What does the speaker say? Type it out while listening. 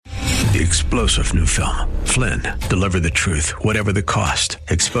The explosive new film, Flynn, deliver the truth, whatever the cost,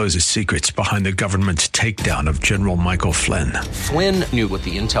 exposes secrets behind the government's takedown of General Michael Flynn. Flynn knew what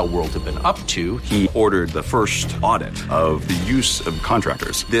the intel world had been up to. He ordered the first audit of the use of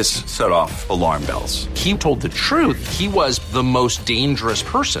contractors. This set off alarm bells. He told the truth. He was the most dangerous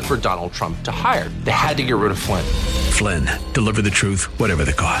person for Donald Trump to hire. They had to get rid of Flynn. Flynn, deliver the truth, whatever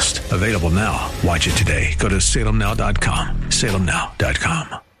the cost. Available now. Watch it today. Go to salemnow.com.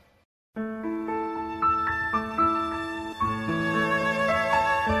 salemnow.com.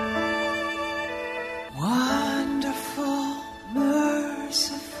 Wonderful,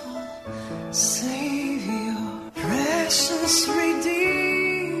 merciful Savior, precious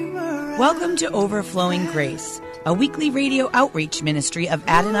Redeemer. Welcome to Overflowing Grace, a weekly radio outreach ministry of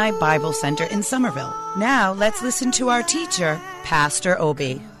Adonai Bible Center in Somerville. Now, let's listen to our teacher, Pastor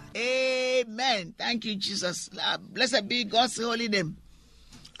Obi. Amen. Thank you, Jesus. Blessed be God's holy name.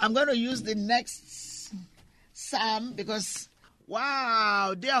 I'm going to use the next psalm because,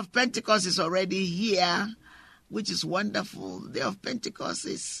 wow, Day of Pentecost is already here, which is wonderful. Day of Pentecost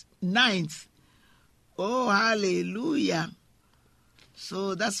is 9th. Oh, hallelujah.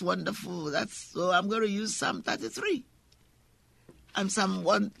 So that's wonderful. So I'm going to use Psalm 33. And Psalm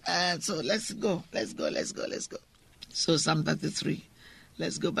 1. So let's go. So Psalm 33.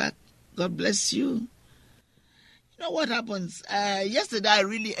 Let's go back. God bless you. You know what happens? Yesterday I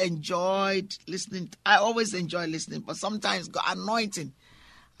really enjoyed listening. I always enjoy listening, but sometimes got anointing.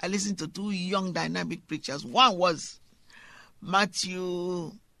 I listened to two young dynamic preachers. One was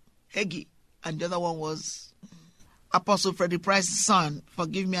Matthew Hagee, and the other one was Apostle Freddie Price's son.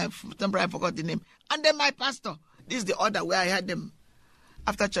 Forgive me, I forgot the name. And then my pastor. This is the order where I had them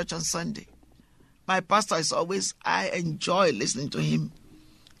after church on Sunday. My pastor is always, I enjoy listening to him.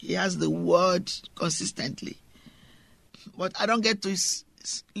 He has the word consistently. But I don't get to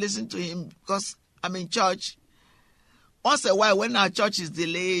listen to him because I'm in church. Once in a while, when our church is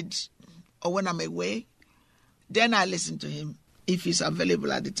delayed or when I'm away, then I listen to him if he's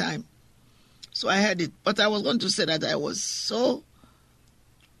available at the time. So I heard it. But I was going to say that I was so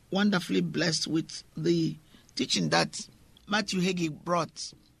wonderfully blessed with the teaching that Matthew Hagee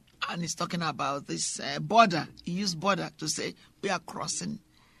brought. And he's talking about this border. He used border to say we are crossing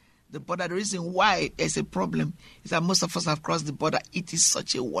the border. The reason why there's a problem is that most of us have crossed the border. It is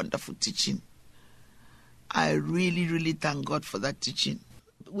such a wonderful teaching. I really, really thank God for that teaching.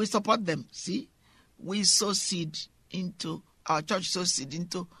 We support them, see? We sow seed into, our church sows seed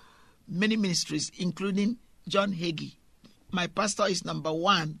into many ministries, including John Hagee. My pastor is number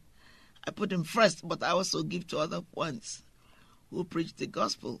one. I put him first, but I also give to other ones who preach the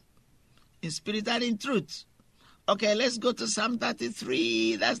gospel in spirit and in truth. Okay, let's go to Psalm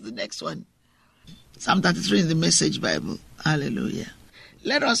 33. That's the next one. Psalm 33 in the Message Bible. Hallelujah.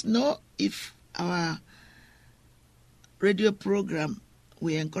 Let us know if our radio program,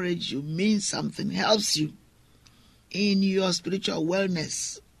 we encourage you, means something, helps you in your spiritual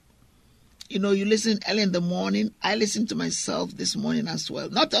wellness. You know, you listen early in the morning. I listen to myself this morning as well.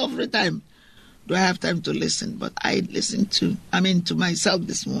 Not every time do I have time to listen, but I listen to myself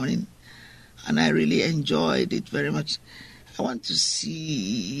this morning. And I really enjoyed it very much. I want to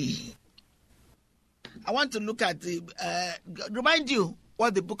look at remind you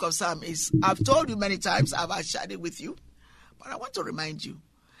what the book of Psalm is. I've told you many times, I've shared it with you, but I want to remind you.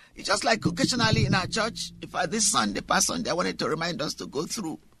 It's just like occasionally in our church, this Sunday, past Sunday, I wanted to remind us to go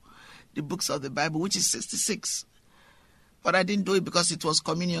through the books of the Bible, which is 66. But I didn't do it because it was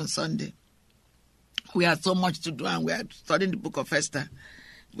Communion Sunday. We had so much to do, and we are studying the book of Esther.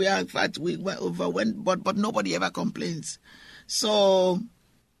 We went over, but nobody ever complains. So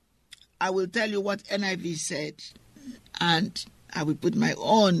I will tell you what NIV said, and I will put my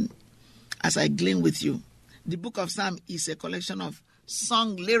own as I glean with you. The book of Psalm is a collection of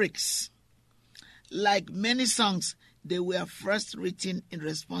song lyrics. Like many songs, they were first written in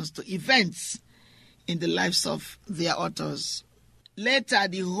response to events in the lives of their authors. Later,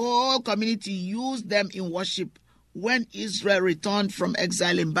 the whole community used them in worship when Israel returned from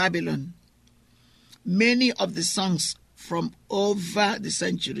exile in Babylon. Many of the songs from over the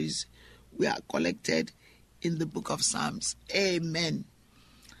centuries were collected in the book of Psalms. Amen.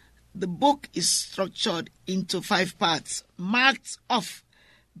 The book is structured into 5 parts, marked off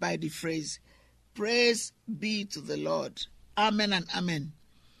by the phrase, "Praise be to the Lord." Amen and amen.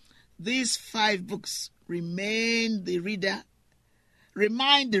 These 5 books remind the reader,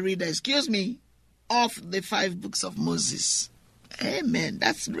 of the 5 books of Moses. Amen.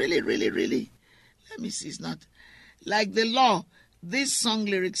 That's really, really, really, let me see, it's not. Like the law, these song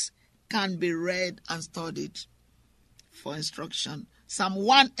lyrics can be read and studied for instruction. Psalm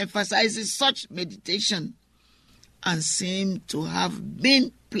 1 emphasizes such meditation and seems to have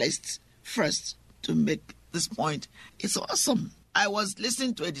been placed first to make this point. It's awesome. I was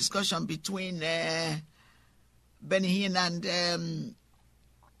listening to a discussion between Benny Hinn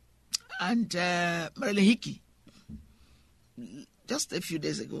and Marilyn Hickey just a few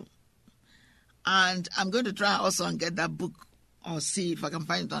days ago. And I'm going to try also and get that book or see if I can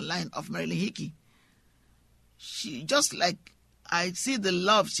find it online of Marilyn Hickey. She, just like I see the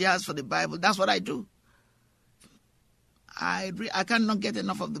love she has for the Bible, that's what I do. I cannot get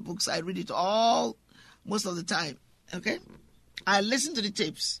enough of the books. I read it all, most of the time, okay? I listen to the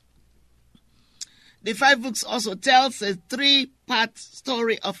tapes. The 5 books also tells a 3-part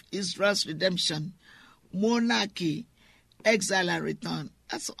story of Israel's redemption, monarchy, exile, and return.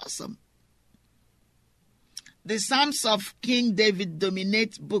 That's awesome. The Psalms of King David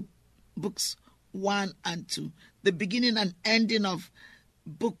dominate books 1 and 2. The beginning and ending of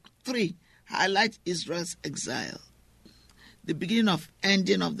book 3 highlight Israel's exile. The beginning of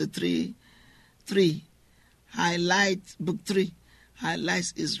ending of the 3 highlights book 3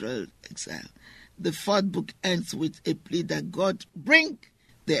 highlights Israel's exile. The 4th book ends with a plea that God bring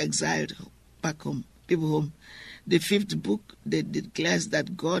the exiled back home, people home. The 5th book declares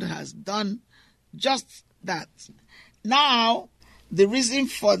that God has done just that. Now, the reason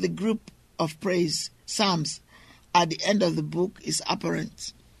for the group of praise, Psalms, at the end of the book is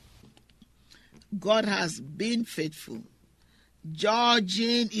apparent. God has been faithful,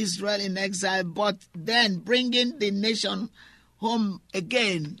 judging Israel in exile, but then bringing the nation home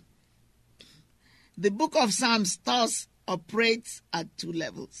again. The book of Psalms thus operates at 2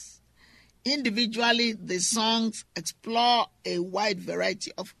 levels. Individually, the songs explore a wide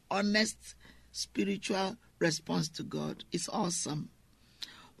variety of honest spiritual response to God. It's awesome.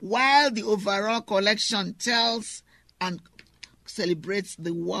 While the overall collection tells and celebrates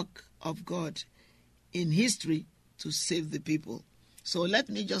the work of God in history to save the people. So let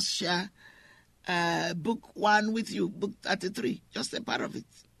me just share book 1 with you, book 33, just a part of it.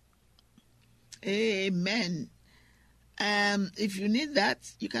 Amen. If you need that,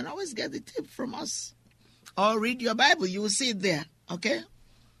 you can always get the tip from us or read your Bible. You will see it there, okay?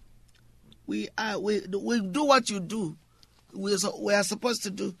 We do what you do. We are supposed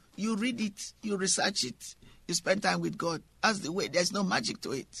to do. You read it, you research it, you spend time with God. That's the way. There's no magic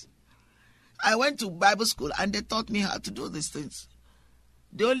to it. I went to Bible school and they taught me how to do these things.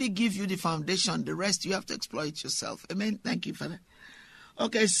 They only give you the foundation. The rest you have to exploit yourself. Amen. Thank you, Father.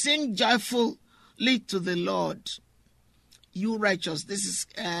 Okay, sing joyfully to the Lord, you righteous. This is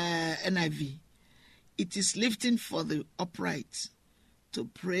NIV. It is lifting for the upright to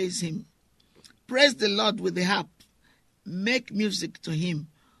praise him. Praise the Lord with the harp. Make music to him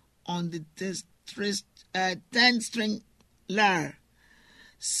on the 10-string lyre.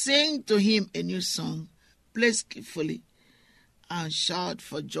 Sing to him a new song. Play skillfully and shout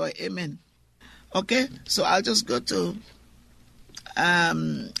for joy. Amen. Okay, so I'll just go to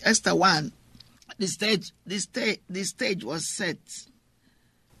Esther 1. The stage was set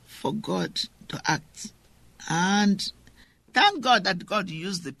for God to act. And thank God that God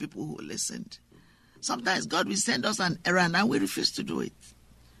used the people who listened. Sometimes God will send us an errand and we refuse to do it.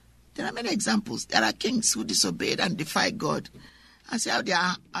 There are many examples. There are kings who disobeyed and defied God and see how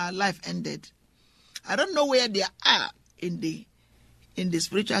their life ended. I don't know where they are in the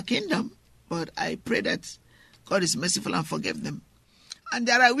spiritual kingdom, but I pray that God is merciful and forgive them. And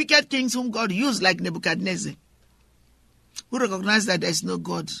there are wicked kings whom God used, like Nebuchadnezzar, who recognize that there is no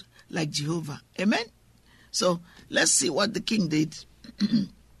God like Jehovah. Amen? So let's see what the king did.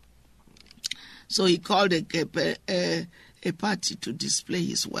 So he called a party to display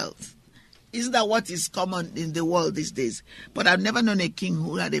his wealth. Isn't that what is common in the world these days? But I've never known a king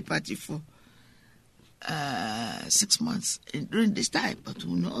who had a party for 6 months during this time. But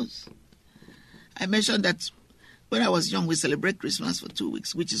who knows? I mentioned that when I was young, we celebrate Christmas for 2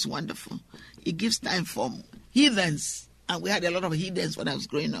 weeks, which is wonderful. It gives time for heathens, and we had a lot of heathens when I was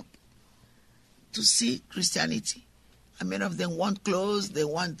growing up, to see Christianity. And many of them want clothes. They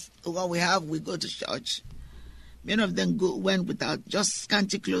want what we have. We go to church. Many of them went without just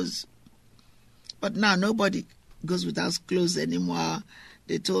scanty clothes. But now nobody goes without clothes anymore.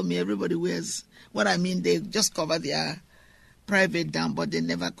 They told me everybody wears. What I mean, they just cover their private down, but they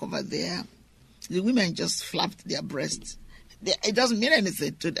never cover their. The women just flapped their breasts. It doesn't mean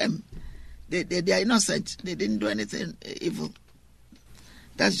anything to them. They are innocent. They didn't do anything evil.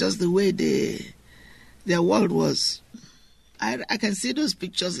 That's just the way their world was. I can see those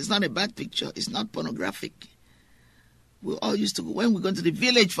pictures. It's not a bad picture. It's not pornographic. We all used to go when we go to the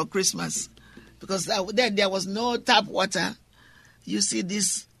village for Christmas, because then there was no tap water. You see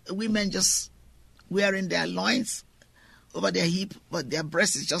these women just wearing their loins over their hip, but their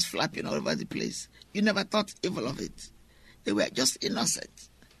breast is just flapping all over the place. You never thought evil of it. They were just innocent.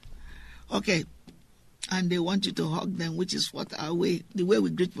 Okay. And they want you to hug them, which is what the way we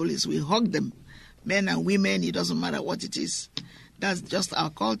greet police, we hug them. Men and women, it doesn't matter what it is. That's just our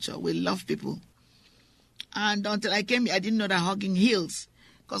culture. We love people. And until I came here, I didn't know that hugging heals.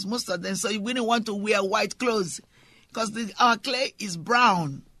 Because most of them, so we didn't want to wear white clothes. Because our clay is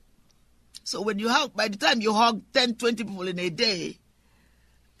brown. So when you hug, by the time you hug 10, 20 people in a day,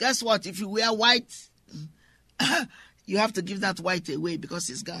 guess what? If you wear white, you have to give that white away because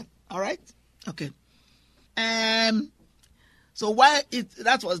it's gone. All right? Okay. So while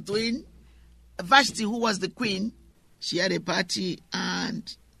that was doing, Vashti, who was the queen, she had a party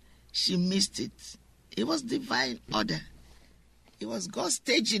and she missed it. It was divine order. It was God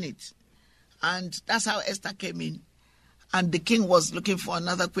staging it. And that's how Esther came in. And the king was looking for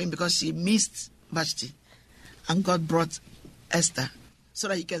another queen because she missed Vashti. And God brought Esther so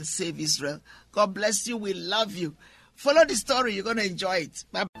that he can save Israel. God bless you. We love you. Follow the story. You're going to enjoy it.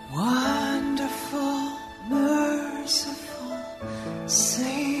 Bye. Wonderful, merciful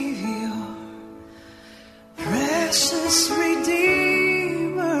Savior, precious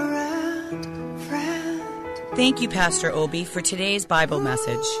Redeemer and friend. Thank you, Pastor Obi, for today's Bible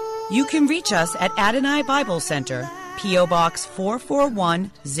message. You can reach us at Adonai Bible Center, P.O. Box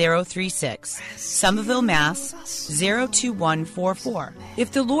 441036, Somerville, Mass. 02144.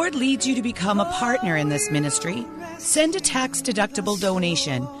 If the Lord leads you to become a partner in this ministry, send a tax-deductible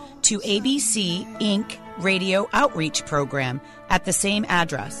donation to ABC Inc. Radio Outreach Program at the same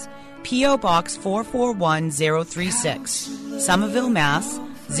address, P.O. Box 441036, Somerville, Mass.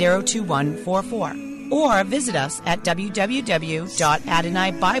 02144. Or visit us at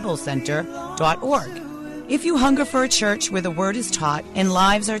www.AdonaiBibleCenter.org. If you hunger for a church where the Word is taught and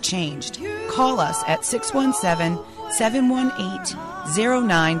lives are changed, call us at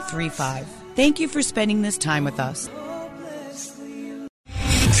 617-718-0935. Thank you for spending this time with us.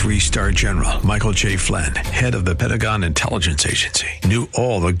 3-star General Michael J. Flynn, head of the Pentagon Intelligence Agency, knew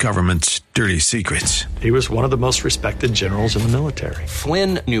all the government's dirty secrets. He was one of the most respected generals in the military.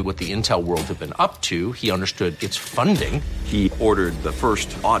 Flynn knew what the intel world had been up to. He understood its funding. He ordered the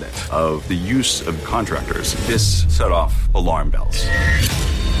first audit of the use of contractors. This set off alarm bells.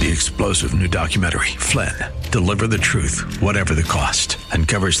 The explosive new documentary, Flynn, Deliver the Truth, Whatever the Cost,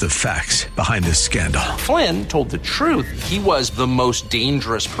 uncovers the facts behind this scandal. Flynn told the truth. He was the most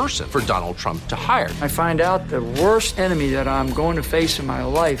dangerous person for Donald Trump to hire. I find out the worst enemy that I'm going to face in my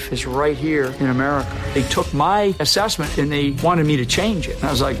life is right here in America. They took my assessment and they wanted me to change it. And I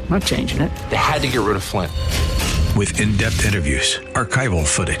was like, I'm not changing it. They had to get rid of Flynn. With in-depth interviews, archival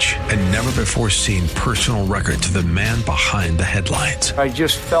footage, and never-before-seen personal records of the man behind the headlines. I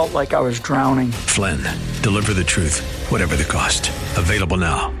just felt like I was drowning. Flynn, Deliver the Truth, Whatever the Cost. Available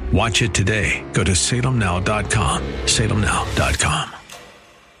now. Watch it today. Go to salemnow.com. salemnow.com.